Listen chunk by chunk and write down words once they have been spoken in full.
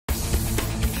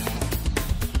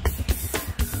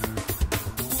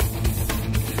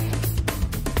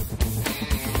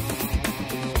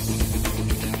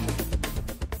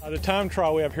time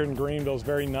trial we have here in Greenville is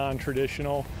very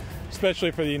non-traditional,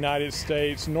 especially for the United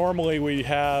States. Normally we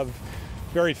have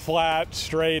very flat,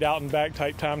 straight, out and back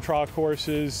type time trial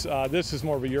courses. This is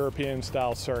more of a European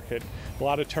style circuit. A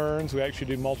lot of turns. We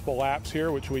actually do multiple laps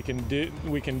here, which we can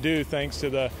do thanks to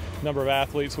the number of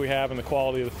athletes we have and the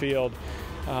quality of the field.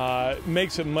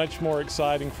 Makes it much more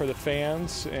exciting for the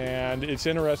fans, and it's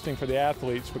interesting for the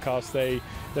athletes because they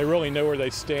really know where they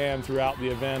stand throughout the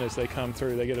event as they come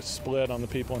through. They get a split on the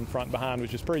people in front and behind,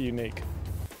 which is pretty unique.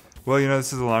 Well, you know,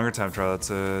 this is a longer time trial.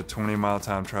 It's a 20-mile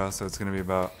time trial, so it's going to be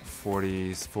about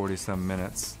 40-some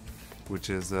minutes, which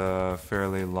is a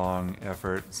fairly long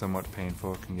effort, somewhat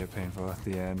painful. It can get painful at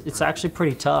the end. It's actually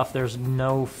pretty tough. There's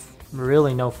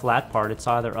really no flat part. It's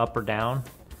either up or down.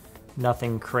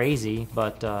 Nothing crazy,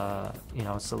 but you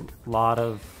know, it's a lot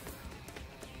of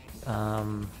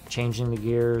changing the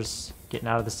gears, getting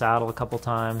out of the saddle a couple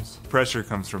times. Pressure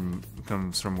comes from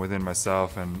within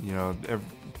myself, and you know,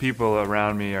 people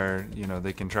around me are, you know,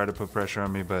 they can try to put pressure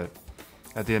on me, but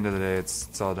at the end of the day,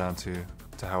 it's all down to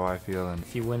how I feel. And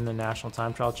if you win the National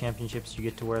Time Trial Championships, you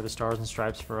get to wear the Stars and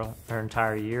Stripes for an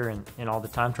entire year, and in all the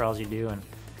time trials you do. And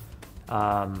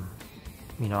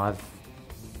you know, I've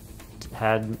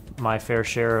had my fair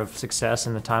share of success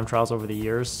in the time trials over the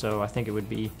years, so I think it would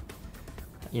be,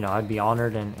 you know, I'd be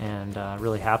honored and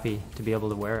really happy to be able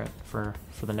to wear it for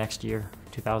the next year,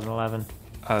 2011.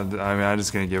 I mean, I'm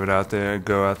just going to give it out there,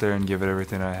 go out there and give it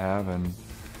everything I have, and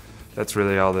that's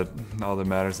really all that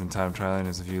matters in time trialing,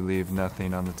 is if you leave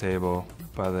nothing on the table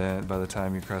by the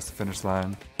time you cross the finish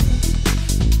line.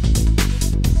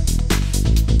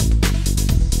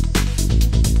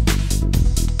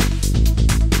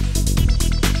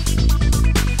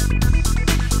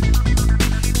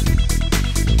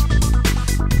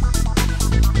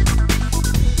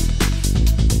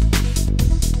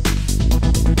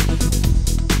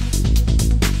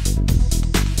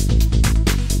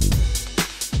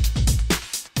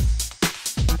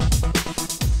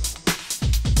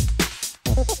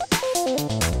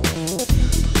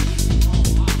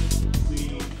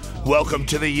 Welcome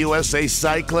to the USA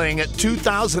Cycling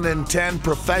 2010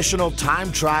 Professional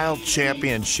Time Trial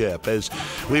Championship. As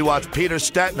we watch Peter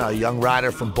Stetna, a young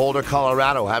rider from Boulder,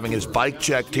 Colorado, having his bike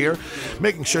checked here,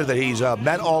 making sure that he's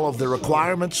met all of the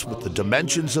requirements with the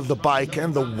dimensions of the bike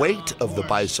and the weight of the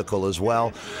bicycle as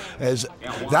well. As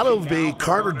that'll be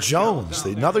Carter Jones,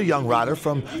 another young rider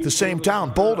from the same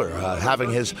town, Boulder,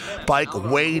 having his bike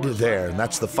weighed there. And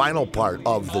that's the final part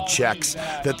of the checks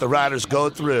that the riders go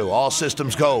through. All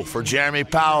systems go for Jeremy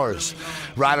Powers,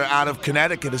 rider out of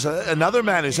Connecticut, is another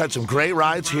man who's had some great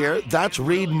rides here. That's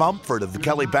Reed Mumford of the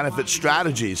Kelly Benefit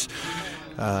Strategies.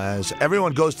 As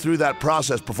everyone goes through that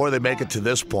process before they make it to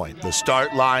this point, the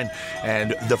start line,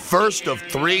 and the first of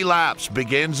 3 laps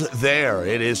begins there.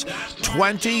 It is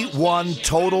 21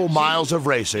 total miles of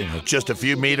racing, just a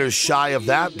few meters shy of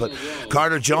that, but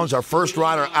Carter Jones, our first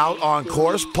rider out on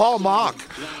course. Paul Mock,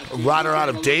 rider out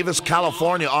of Davis,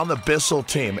 California, on the Bissell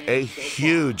team, a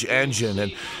huge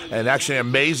engine, and actually an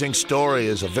amazing story.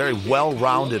 Is a very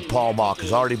well-rounded Paul Mock,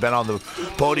 has already been on the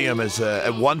podium as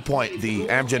at one point the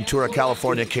Amgen Tour of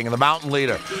California King and the mountain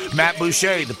leader. Matt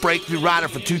Boucher, the breakthrough rider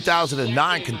for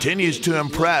 2009, continues to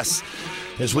impress.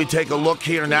 As we take a look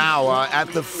here now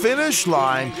at the finish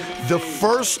line, the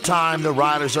first time the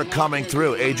riders are coming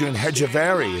through. Adrian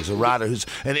Hedgevari is a rider who's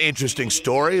an interesting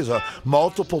story, is a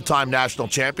multiple-time national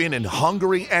champion in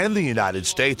Hungary and the United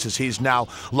States, as he's now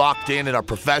locked in our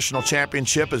professional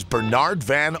championship as Bernard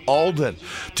Van Alden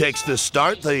takes the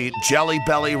start, the Jelly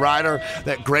Belly rider,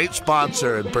 that great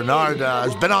sponsor. And Bernard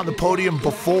has been on the podium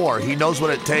before. He knows what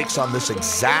it takes on this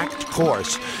exact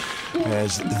course,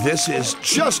 as this is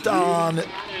just on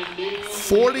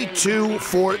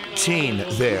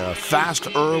 42:14 there, a fast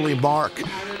early mark.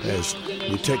 As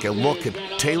we take a look at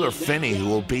Taylor Phinney, who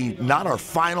will be not our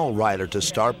final rider to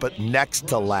start, but next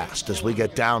to last, as we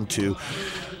get down to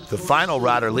the final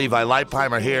rider, Levi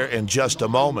Leipheimer, here in just a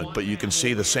moment. But you can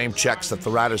see the same checks that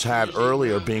the riders had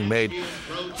earlier being made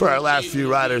for our last few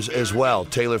riders as well.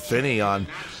 Taylor Phinney on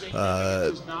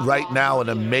right now an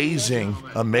amazing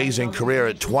career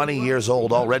at 20 years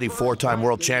old, already 4-time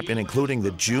world champion, including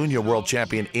the junior world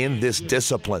champion in this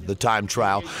discipline, the time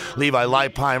trial. Levi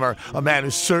Leipheimer, a man who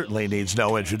certainly needs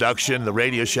no introduction. The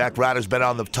Radio Shack rider's been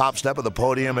on the top step of the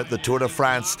podium at the Tour de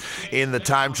France in the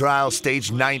time trial, stage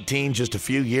 19 just a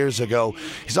few years ago.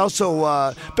 He's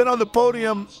also been on the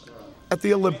podium at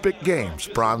the Olympic Games,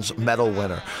 bronze medal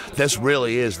winner. This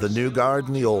really is the new guard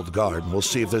and the old guard, and we'll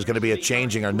see if there's going to be a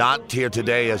changing or not here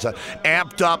today. As a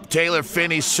amped up Taylor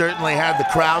Phinney certainly had the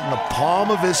crowd in the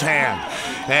palm of his hand.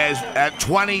 As at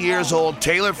 20 years old,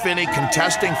 Taylor Phinney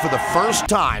contesting for the first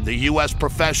time the U.S.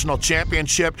 Professional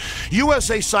Championship.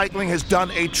 USA Cycling has done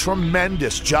a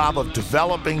tremendous job of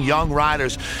developing young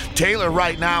riders. Taylor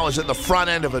right now is at the front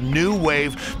end of a new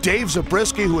wave. Dave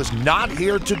Zabriskie, who is not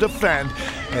here to defend,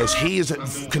 as he is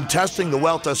contesting the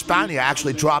Vuelta a España,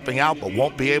 actually dropping out but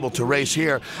won't be able to race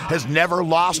here, has never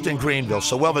lost in Greenville.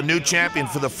 So we'll have a new champion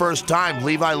for the first time,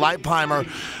 Levi Leipheimer.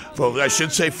 Well, I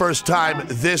should say first time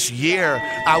this year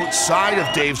outside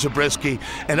of Dave Zabriskie,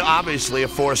 and obviously a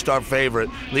four-star favorite.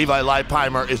 Levi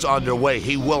Leipheimer is underway.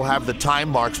 He will have the time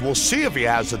marks. We'll see if he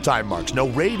has the time marks. No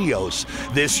radios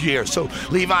this year. So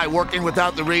Levi working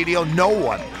without the radio. No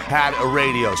one had a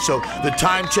radio. So the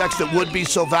time checks that would be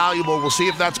so valuable, we'll see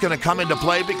if that's going to come into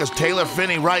play, because Taylor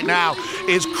Phinney right now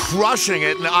is crushing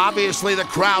it, and obviously the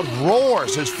crowd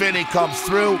roars as Phinney comes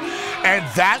through. And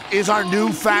that is our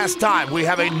new fast time. We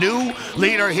have a new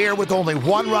leader here with only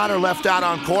one rider left out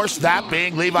on course, that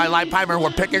being Levi Leipheimer. We're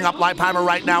picking up Leipheimer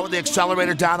right now with the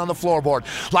accelerator down on the floorboard.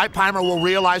 Leipheimer will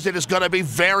realize it is going to be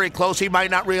very close. He might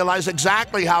not realize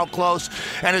exactly how close.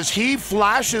 And as he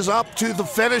flashes up to the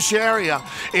finish area,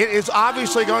 it is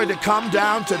obviously going to come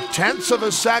down to tenths of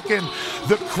a second.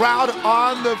 The crowd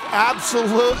on the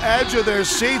absolute edge of their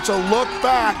seats, a look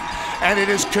back, and it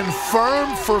is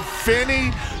confirmed for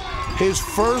Phinney, his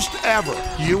first ever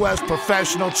U.S.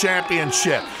 Professional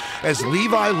Championship, as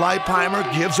Levi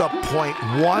Leipheimer gives up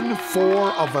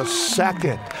 0.14 of a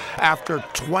second after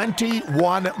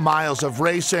 21 miles of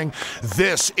racing.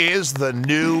 This is the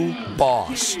new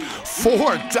boss.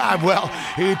 Four-time, well,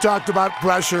 he talked about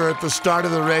pressure at the start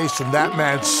of the race, and that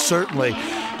man certainly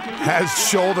has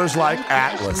shoulders like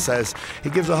Atlas, as he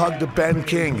gives a hug to Ben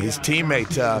King, his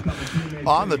teammate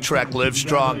on the Trek Live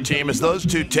Strong team, as those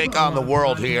two take on the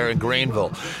world here in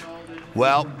Greenville.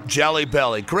 Well, Jelly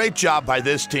Belly, great job by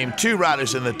this team. Two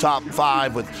riders in the top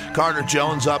five, with Carter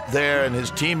Jones up there, and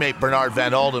his teammate Bernard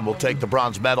Van Olden will take the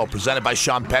bronze medal, presented by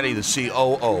Sean Petty, the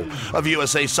COO of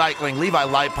USA Cycling. Levi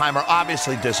Leipheimer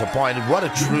obviously disappointed. What a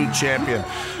true champion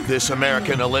this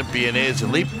American Olympian is,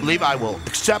 and Levi will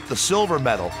accept the silver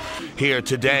medal here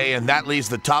today, and that leaves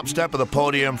the top step of the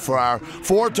podium for our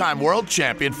four-time world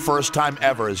champion, first time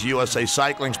ever as USA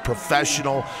Cycling's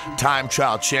professional time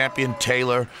trial champion,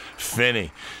 Taylor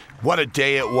Phinney. What a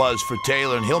day it was for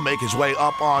Taylor, and he'll make his way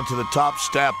up onto the top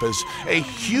step as a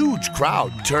huge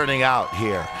crowd turning out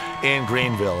here in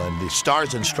Greenville, and the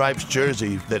Stars and Stripes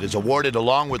jersey that is awarded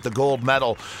along with the gold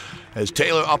medal as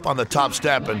Taylor up on the top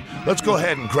step. And let's go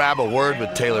ahead and grab a word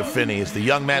with Taylor Phinney, as the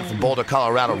young man from Boulder,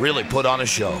 Colorado, really put on a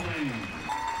show.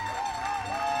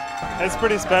 It's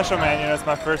pretty special, man. You know, it's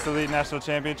my first Elite National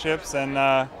Championships, and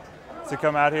to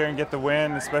come out here and get the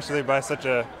win, especially by such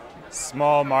a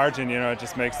small margin, you know, it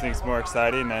just makes things more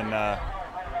exciting. And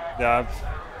yeah,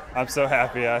 I'm so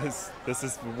happy. This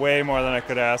is way more than I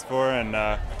could ask for, and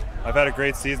I've had a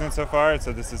great season so far,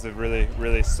 so this is a really,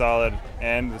 really solid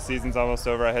end. The season's almost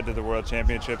over. I head to the World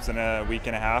Championships in a week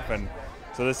and a half, and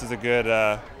so this is a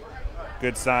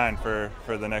good sign for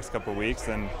the next couple of weeks,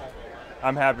 and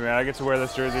I'm happy, man. I get to wear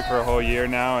this jersey for a whole year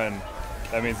now, and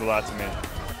that means a lot to me.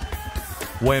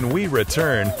 When we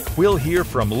return, we'll hear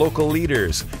from local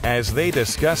leaders as they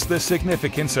discuss the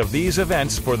significance of these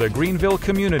events for the Greenville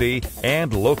community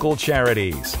and local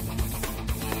charities.